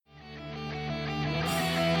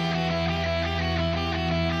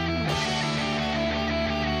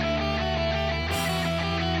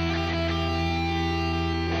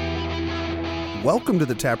Welcome to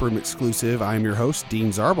the Taproom Exclusive. I'm your host, Dean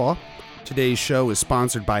Zarbaugh. Today's show is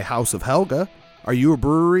sponsored by House of Helga. Are you a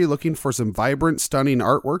brewery looking for some vibrant, stunning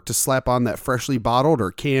artwork to slap on that freshly bottled or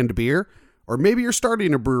canned beer? Or maybe you're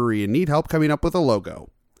starting a brewery and need help coming up with a logo.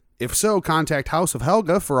 If so, contact House of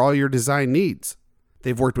Helga for all your design needs.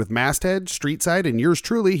 They've worked with Masthead, Streetside, and yours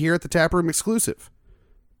truly here at the Taproom Exclusive.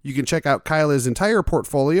 You can check out Kyla's entire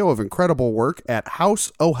portfolio of incredible work at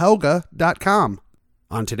houseohelga.com.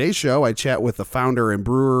 On today's show, I chat with the founder and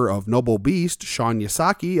brewer of Noble Beast, Shaun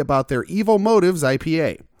Yasaki, about their Evil Motives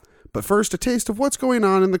IPA. But first, a taste of what's going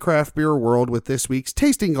on in the craft beer world with this week's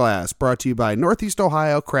Tasting Glass, brought to you by Northeast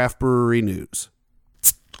Ohio Craft Brewery News.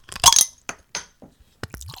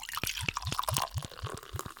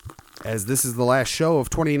 As this is the last show of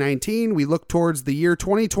 2019, we look towards the year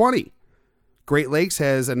 2020. Great Lakes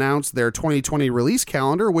has announced their 2020 release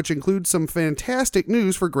calendar, which includes some fantastic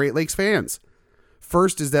news for Great Lakes fans.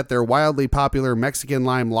 First is that their wildly popular Mexican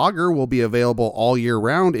Lime Lager will be available all year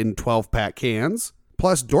round in 12-pack cans.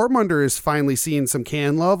 Plus, Dortmunder is finally seeing some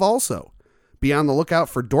can love also. Be on the lookout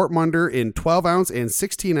for Dortmunder in 12-ounce and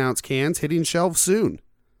 16-ounce cans hitting shelves soon.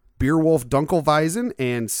 Beerwolf Dunkelweizen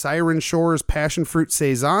and Siren Shore's Passion Fruit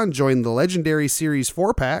Saison join the legendary Series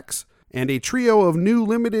 4-packs, and a trio of new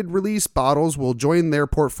limited release bottles will join their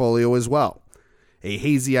portfolio as well. A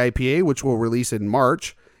Hazy IPA, which will release in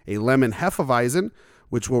March, a Lemon Hefeweizen,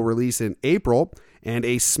 which will release in April, and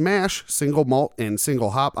a Smash Single Malt and Single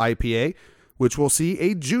Hop IPA, which will see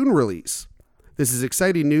a June release. This is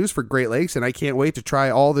exciting news for Great Lakes, and I can't wait to try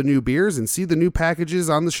all the new beers and see the new packages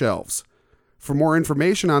on the shelves. For more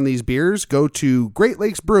information on these beers, go to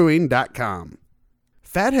greatlakesbrewing.com.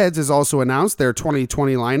 Fatheads has also announced their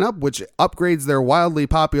 2020 lineup, which upgrades their wildly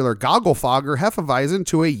popular Goggle Fogger Hefeweizen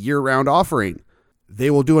to a year-round offering. They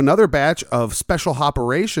will do another batch of special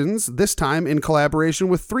operations, this time in collaboration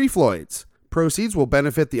with Three Floyds. Proceeds will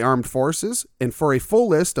benefit the armed forces, and for a full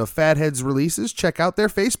list of Fatheads releases, check out their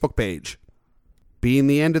Facebook page. Being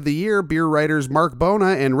the end of the year, beer writers Mark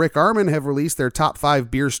Bona and Rick Arman have released their top 5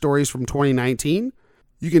 beer stories from 2019.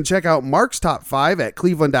 You can check out Mark's top 5 at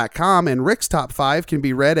cleveland.com, and Rick's top 5 can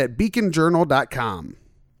be read at beaconjournal.com.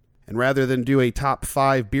 And rather than do a top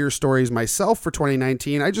 5 beer stories myself for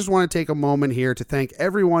 2019, I just want to take a moment here to thank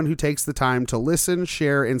everyone who takes the time to listen,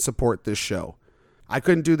 share, and support this show. I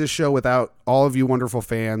couldn't do this show without all of you wonderful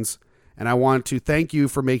fans, and I want to thank you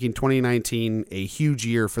for making 2019 a huge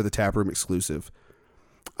year for the Taproom Exclusive.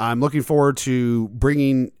 I'm looking forward to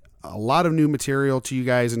bringing a lot of new material to you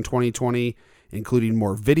guys in 2020, including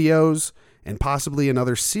more videos and possibly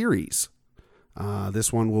another series.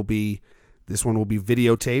 This one will be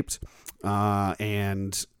videotaped,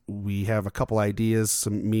 and we have a couple ideas,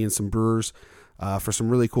 me and some brewers, for some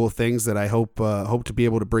really cool things that I hope to be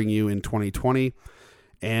able to bring you in 2020.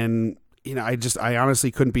 And I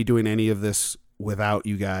honestly couldn't be doing any of this without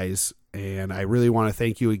you guys, and I really want to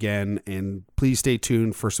thank you again. And please stay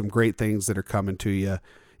tuned for some great things that are coming to you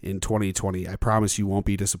in 2020. I promise you won't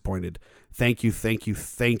be disappointed. Thank you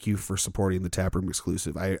for supporting the Taproom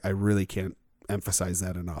Exclusive. I really can't emphasize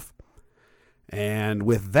that enough. And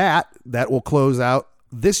with that will close out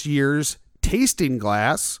this year's Tasting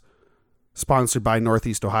Glass, sponsored by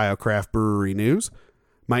Northeast Ohio Craft Brewery News.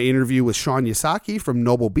 My interview with Shaun Yasaki from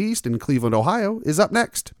Noble Beast in Cleveland, Ohio, is up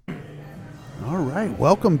next. All right,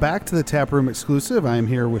 welcome back to the Taproom Exclusive. I am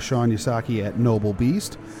here with Shaun Yasaki at Noble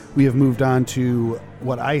Beast. We have moved on to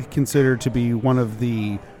what I consider to be one of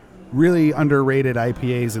the really underrated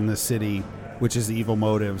IPAs in this city, which is the Evil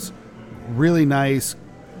Motives. Really nice,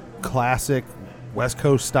 classic West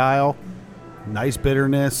Coast style, nice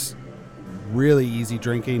bitterness, really easy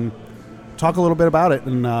drinking. Talk a little bit about it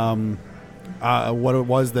and what it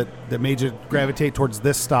was that made you gravitate towards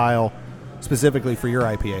this style specifically for your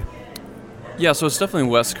IPA. Yeah, so it's definitely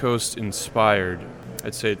West Coast inspired.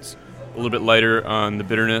 I'd say it's a little bit lighter on the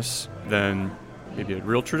bitterness than maybe a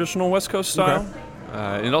real traditional West Coast style.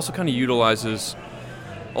 Okay. It also kind of utilizes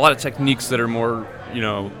a lot of techniques that are more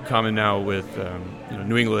common now with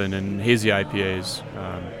New England and hazy IPAs,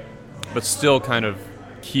 but still kind of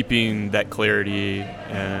keeping that clarity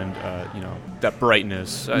and that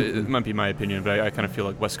brightness. It might be my opinion, but I kind of feel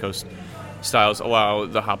like West Coast styles allow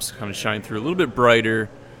the hops to kind of shine through a little bit brighter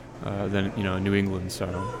than New England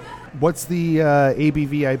style. What's the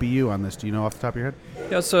ABV IBU on this? Do you know off the top of your head?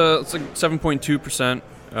 Yeah, it's like 7.2%.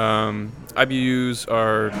 IBUs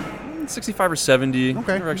are 65 or 70.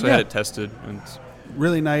 Okay. I've actually had it tested. And it's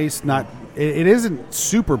really nice. It isn't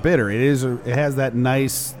super bitter. It has that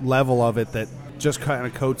nice level of it that just kind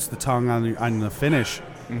of coats the tongue on the finish,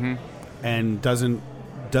 and doesn't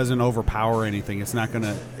overpower anything. It's not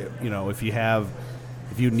gonna, if you have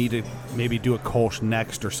if you need to maybe do a Kolsch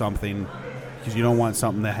next or something, because you don't want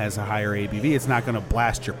something that has a higher ABV, it's not going to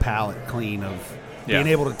blast your palate clean of being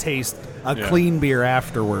able to taste a clean beer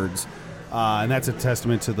afterwards. And that's a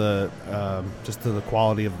testament to the just to the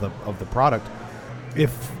quality of the product.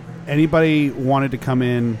 If anybody wanted to come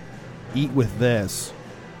in, eat with this,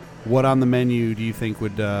 what on the menu do you think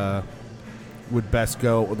would best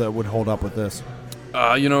go, that would hold up with this?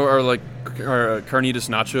 Our carnitas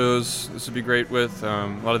nachos, this would be great with a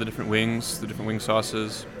lot of the different wings, the different wing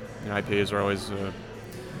sauces. IPAs are always,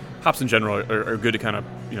 hops in general are good to kind of,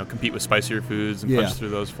 compete with spicier foods and punch through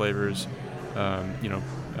those flavors.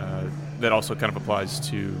 That also kind of applies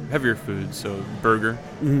to heavier foods, so burger,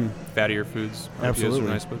 fattier foods. Absolutely. IPAs are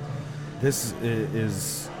nice with. This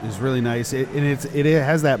is really nice, it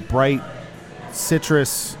has that bright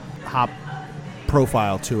citrus hop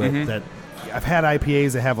profile to it that I've had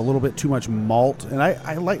IPAs that have a little bit too much malt, and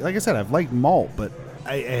I like I said, I've liked malt, but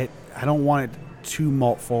I don't want it too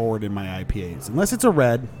malt forward in my IPAs unless it's a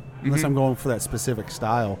red, unless I'm going for that specific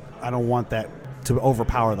style. I don't want that to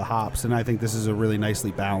overpower the hops, and I think this is a really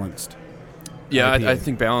nicely balanced. Yeah, I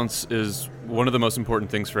think balance is one of the most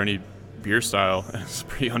important things for any beer style. It's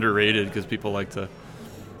pretty underrated because people like to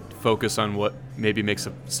focus on what maybe makes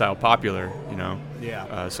a style popular,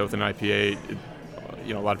 Yeah. So with an IPA,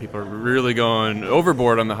 a lot of people are really going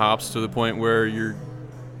overboard on the hops to the point where you're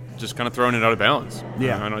just kind of throwing it out of balance.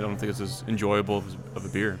 Yeah. I don't think it's as enjoyable of a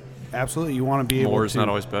beer. Absolutely. You want to be able to... More is not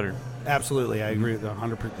always better. Absolutely. I agree with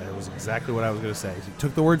 100%. That was exactly what I was going to say. You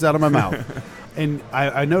took the words out of my mouth. And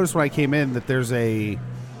I noticed when I came in that there's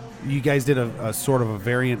you guys did a sort of a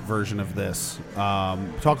variant version of this.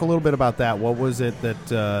 Talk a little bit about that. What was it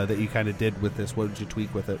that you kind of did with this? What did you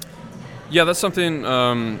tweak with it? Yeah, that's something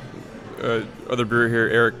other brewer here,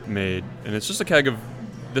 Eric, made. And it's just a keg of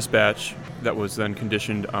this batch that was then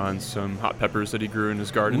conditioned on some hot peppers that he grew in his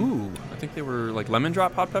garden. Ooh. I think they were like lemon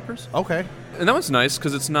drop hot peppers. Okay. And that one's nice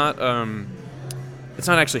because it's not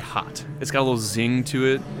actually hot. It's got a little zing to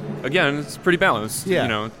it. Again, it's pretty balanced. Yeah.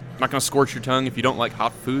 Not going to scorch your tongue. If you don't like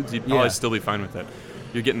hot foods, you'd probably still be fine with it.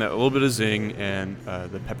 You're getting that little bit of zing, and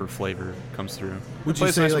the pepper flavor comes through. Would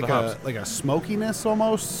you say like a smokiness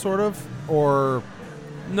almost, sort of, or?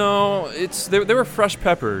 No, they were fresh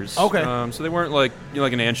peppers. Okay. So they weren't like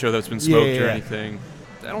like an ancho that's been smoked or anything.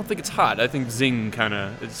 I don't think it's hot. I think zing kind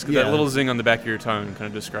of, it's that little zing on the back of your tongue kind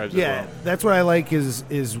of describes it well. Yeah, that's what I like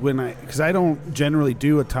is when because I don't generally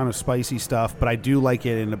do a ton of spicy stuff, but I do like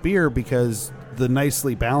it in a beer because the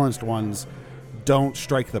nicely balanced ones don't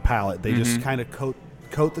strike the palate. They just kind of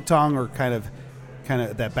coat the tongue or kind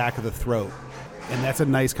of that back of the throat. And that's a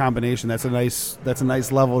nice combination. That's a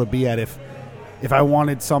nice level to be at. If I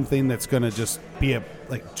wanted something that's going to just be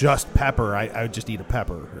just pepper, I would just eat a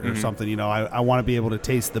pepper or something. I want to be able to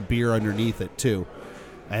taste the beer underneath it too.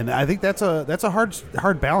 And I think that's a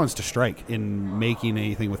hard balance to strike in making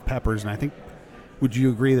anything with peppers. And I think, would you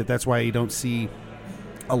agree that that's why you don't see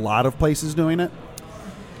a lot of places doing it?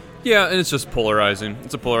 Yeah, and it's just polarizing.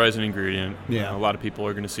 It's a polarizing ingredient. Yeah. A lot of people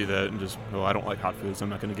are going to see that and just, I don't like hot foods. I'm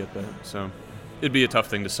not going to get that. So it'd be a tough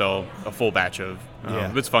thing to sell a full batch of.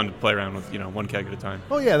 But it's fun to play around with, one keg at a time.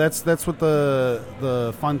 Oh yeah, that's what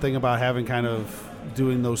the fun thing about having kind of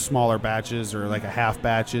doing those smaller batches or like a half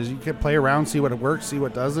batches. You can play around, see what works, see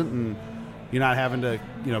what doesn't, and you're not having to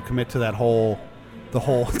commit to the whole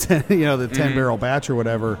 10, the 10 barrel batch or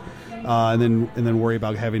whatever, and then worry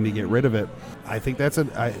about having to get rid of it. I think that's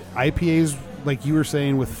IPAs, like you were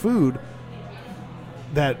saying with food,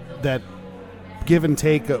 that give and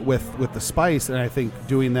take with the spice, and I think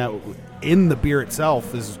doing that in the beer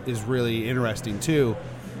itself is really interesting too.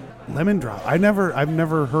 Lemon drop. I've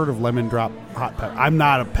never heard of lemon drop hot pepper. I'm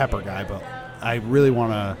not a pepper guy, but I really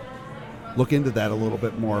want to look into that a little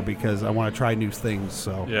bit more because I want to try new things.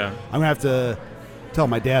 So yeah, I'm gonna have to tell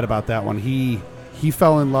my dad about that one. He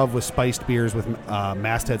fell in love with spiced beers with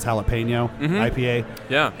Masthead's Jalapeno IPA.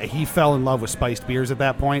 Yeah, he fell in love with spiced beers at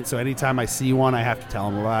that point. So anytime I see one, I have to tell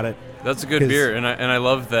him about it. That's a good beer, and I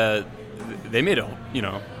love that they made a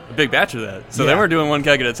big batch of that. So they weren't doing one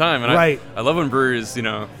keg at a time. And right. I love when breweries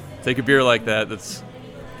take a beer like that that's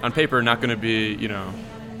on paper not going to be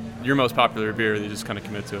your most popular beer. They just kind of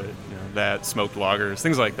commit to it. That smoked lagers,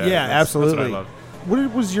 things like that. Yeah, absolutely. That's what I love.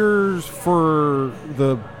 What was yours for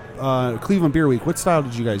the Cleveland Beer Week? What style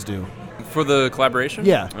did you guys do? For the collaboration?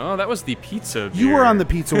 Yeah. Oh, that was the pizza beer. You were on the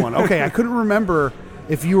pizza one. Okay, I couldn't remember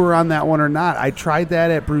if you were on that one or not. I tried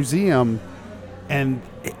that at Brewseum, and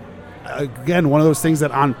again, one of those things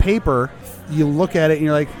that on paper, you look at it and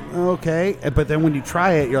you're like, okay, but then when you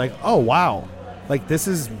try it, you're like, oh, wow, like this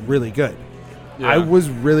is really good. Yeah. I was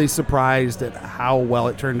really surprised at how well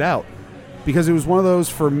it turned out. because it was one of those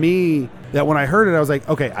for me that when I heard it, I was like,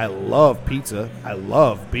 okay, I love pizza. I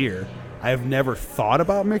love beer. I have never thought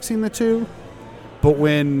about mixing the two. But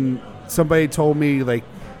when somebody told me like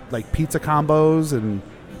pizza combos and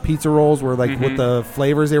pizza rolls were like what the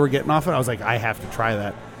flavors they were getting off it, I was like, I have to try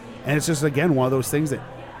that. And it's just, again, one of those things that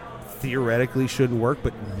theoretically shouldn't work,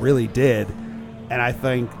 but really did. And I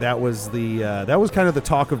think that was that was kind of the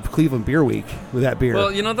talk of Cleveland Beer Week with that beer.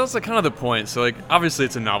 Well, that's like kind of the point. So, like, obviously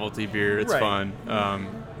it's a novelty beer. It's fun.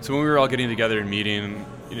 So when we were all getting together and meeting,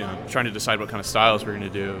 trying to decide what kind of styles we're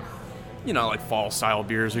going to do, like fall-style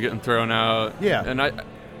beers are getting thrown out. Yeah. And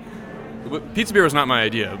pizza beer was not my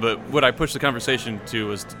idea, but what I pushed the conversation to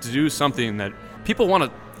was to do something that people want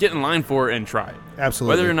to get in line for and try.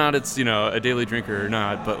 Absolutely. Whether or not it's, a daily drinker or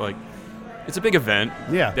not, but, like, it's a big event.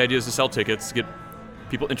 Yeah. The idea is to sell tickets, to get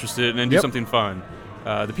people interested, and then do something fun.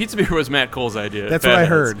 The pizza beer was Matt Cole's idea. That's what I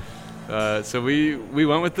heard. So we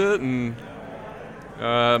went with it, and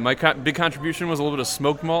my big contribution was a little bit of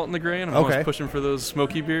smoked malt in the grain. I'm always pushing for those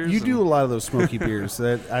smoky beers. You do a lot of those smoky beers.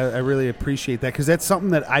 That I really appreciate that, because that's something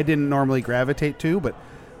that I didn't normally gravitate to, but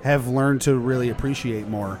have learned to really appreciate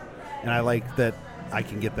more. And I like that I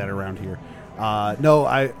can get that around here.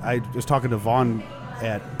 I was talking to Vaughn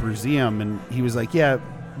at Bruseum, and he was like, yeah,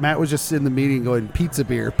 Matt was just in the meeting going, pizza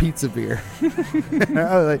beer. And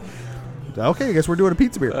I was like, okay, I guess we're doing a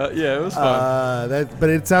pizza beer. Yeah, it was fun. But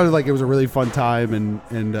it sounded like it was a really fun time,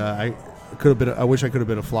 and I wish I could have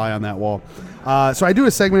been a fly on that wall. So I do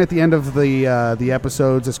a segment at the end of the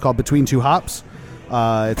episodes. It's called Between Two Hops.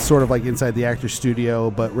 It's sort of like inside the actor's studio,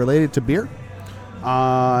 but related to beer.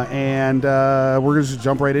 And we're going to just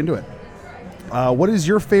jump right into it. What is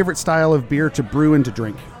your favorite style of beer to brew and to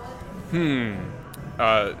drink? You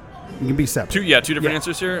can be separate. Two different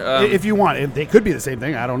answers here. If you want. They could be the same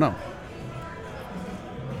thing. I don't know.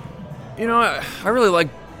 I really like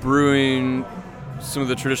brewing some of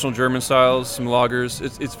the traditional German styles, some lagers.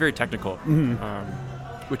 It's very technical,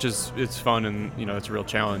 which is it's fun, and it's a real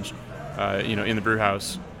challenge. In the brew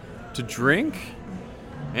house. To drink,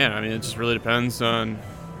 man, it just really depends on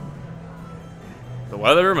the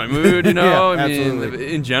weather, my mood. Yeah,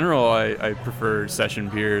 absolutely. In general, I prefer session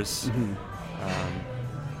beers.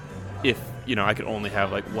 If I could only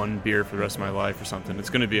have like one beer for the rest of my life or something, it's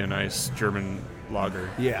going to be a nice German lager.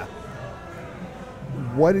 Yeah.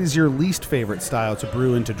 What is your least favorite style to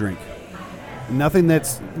brew and to drink? Nothing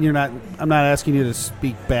that's I'm not asking you to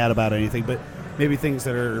speak bad about anything, but maybe things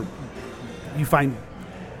that you find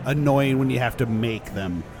annoying when you have to make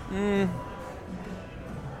them.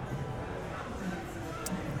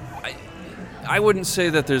 I wouldn't say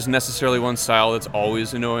that there's necessarily one style that's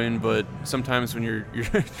always annoying, but sometimes when you're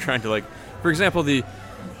trying to, like, for example, the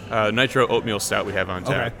nitro oatmeal stout we have on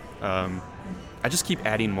tap. I just keep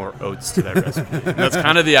adding more oats to that recipe. That's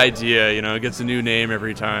kind of the idea, it gets a new name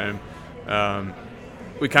every time.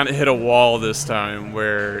 We kind of hit a wall this time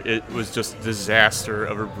where it was just a disaster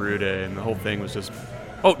of a brew day, and the whole thing was just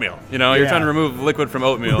oatmeal. You're trying to remove liquid from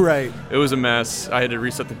oatmeal. Right. It was a mess. I had to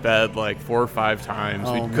reset the bed like 4 or 5 times.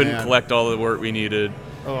 We couldn't collect all the wort we needed.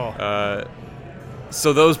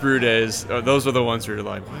 So those brew days, those are the ones where you're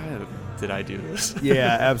like, why did I do this?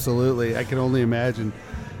 Yeah, absolutely. I can only imagine.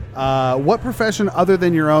 What profession other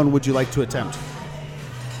than your own would you like to attempt?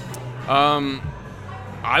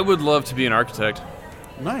 I would love to be an architect.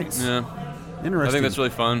 Nice. Yeah. Interesting. I think that's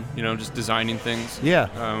really fun, just designing things. Yeah.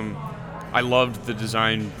 I loved the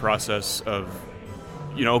design process of,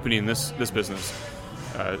 opening this business.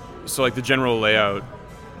 So, like, the general layout,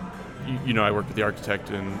 I worked with the architect,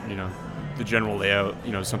 and, the general layout,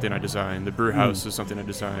 is something I designed. The brew house is something I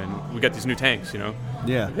designed. We got these new tanks,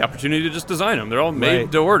 Yeah. The opportunity to just design them. They're all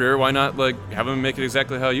made to order. Why not, like, have them make it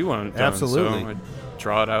exactly how you want it done? Absolutely. So I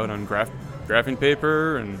draw it out on graphing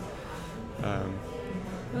paper, and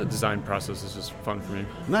the design process is just fun for me.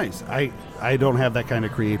 Nice. I don't have that kind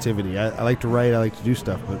of creativity. I like to write. I like to do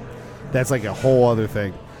stuff, but that's like a whole other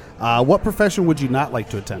thing. What profession would you not like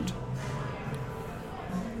to attempt?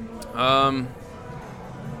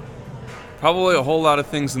 Probably a whole lot of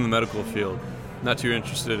things in the medical field. Not too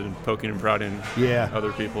interested in poking and prodding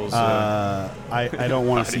other people's I don't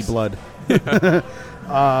want to see blood.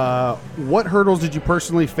 What hurdles did you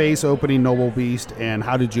personally face opening Noble Beast, and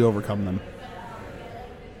how did you overcome them?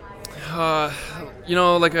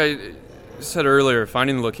 Like I said earlier,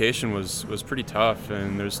 finding the location was pretty tough,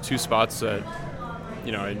 and there's 2 spots that,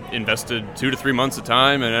 I invested 2 to 3 months of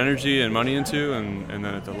time and energy and money into, and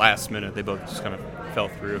then at the last minute, they both just kind of fell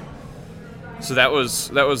through. So that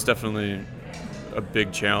was definitely a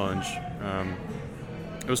big challenge.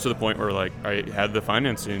 It was to the point where, like, I had the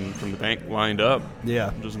financing from the bank lined up.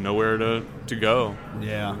 Yeah. Just nowhere to go.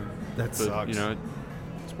 Yeah. That sucks. You know,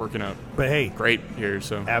 it's working out. But hey, great here.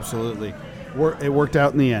 So absolutely, it worked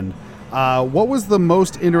out in the end. What was the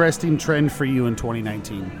most interesting trend for you in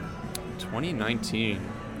 2019? 2019.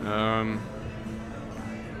 Oh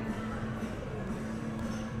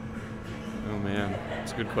man,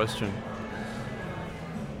 that's a good question.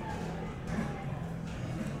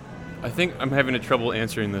 I think I'm having trouble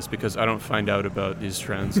answering this because I don't find out about these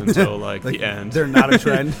trends until like the end. They're not a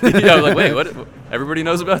trend. Yeah, I'm like, wait, what? Everybody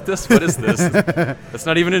knows about this? What is this? That's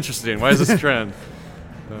not even interesting. Why is this a trend?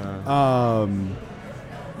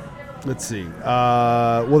 Let's see.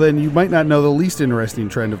 Well, then you might not know the least interesting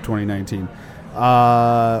trend of 2019.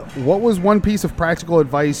 What was one piece of practical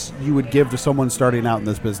advice you would give to someone starting out in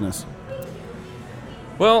this business?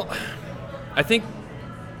 Well, I think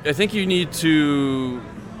you need to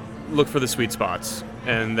look for the sweet spots,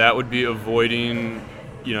 and that would be avoiding,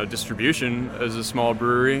 distribution as a small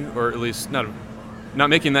brewery, or at least not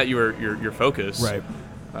making that your focus. Right.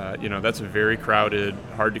 That's a very crowded,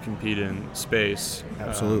 hard to compete in space.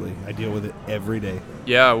 Absolutely. I deal with it every day.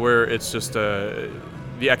 Yeah, where it's just the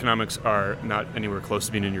economics are not anywhere close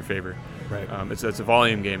to being in your favor. Right. It's a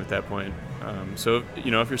volume game at that point. So if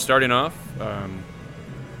you're starting off,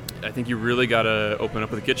 I think you really got to open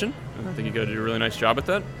up with a kitchen, and I think you got to do a really nice job at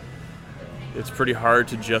that. It's pretty hard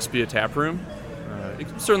to just be a tap room. It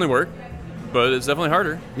can certainly work, but it's definitely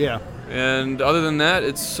harder. Yeah. And other than that,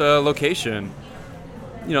 it's location.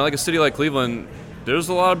 Like a city like Cleveland, there's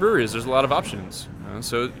a lot of breweries. There's a lot of options.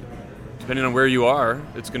 So depending on where you are,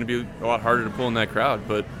 it's going to be a lot harder to pull in that crowd.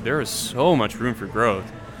 But there is so much room for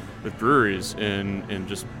growth with breweries in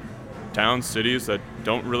just towns, cities that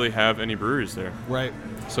don't really have any breweries there. Right.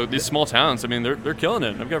 So these small towns, I mean, they're killing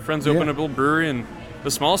it. I've got friends who open a little brewery in the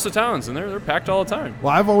smallest of towns, and they're packed all the time.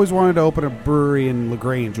 Well, I've always wanted to open a brewery in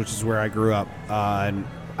LaGrange, which is where I grew up. And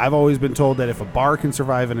I've always been told that if a bar can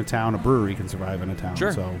survive in a town, a brewery can survive in a town.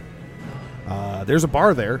 Sure. So there's a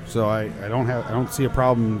bar there, so I don't see a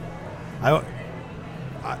problem. I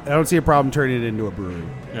don't see a problem turning it into a brewery.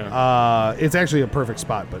 Yeah. It's actually a perfect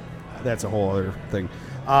spot, but that's a whole other thing.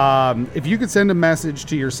 If you could send a message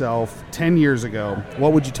to yourself 10 years ago,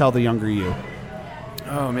 what would you tell the younger you?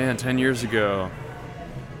 Oh, man, 10 years ago.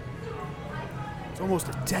 It's almost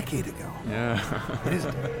a decade ago. Yeah. It is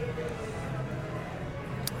a decade.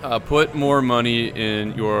 Put more money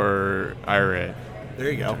in your IRA.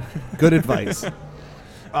 There you go. Good advice.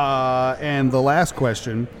 And the last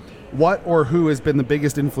question, what or who has been the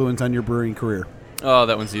biggest influence on your brewing career? Oh,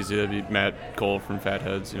 that one's easy. That'd be Matt Cole from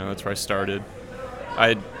Fatheads. That's where I started.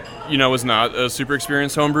 I was not a super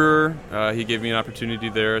experienced home brewer. He gave me an opportunity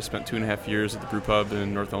there. I spent 2.5 years at the brew pub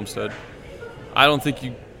in North Olmsted. I don't think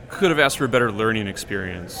you could have asked for a better learning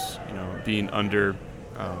experience, being under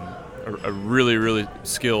a really, really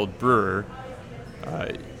skilled brewer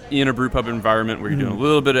in a brew pub environment where you're doing a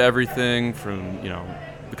little bit of everything from,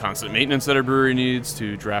 the constant maintenance that a brewery needs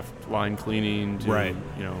to draft line cleaning to,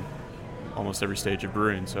 almost every stage of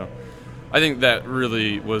brewing. So I think that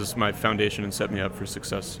really was my foundation and set me up for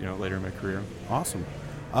success, later in my career. Awesome.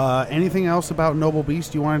 Anything else about Noble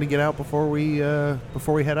Beast you wanted to get out before we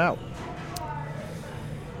head out?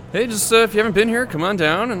 Hey, just if you haven't been here, come on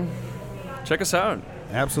down and check us out.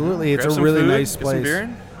 Absolutely. It's Grab a really food, nice get place.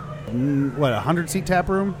 Some beer. What, 100-seat tap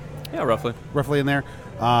room? Yeah, roughly. Roughly in there.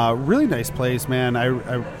 Really nice place, man.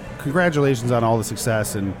 I congratulations on all the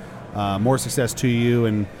success, and more success to you.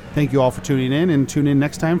 And thank you all for tuning in, and tune in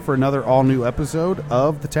next time for another all-new episode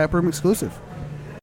of the Tap Room Exclusive.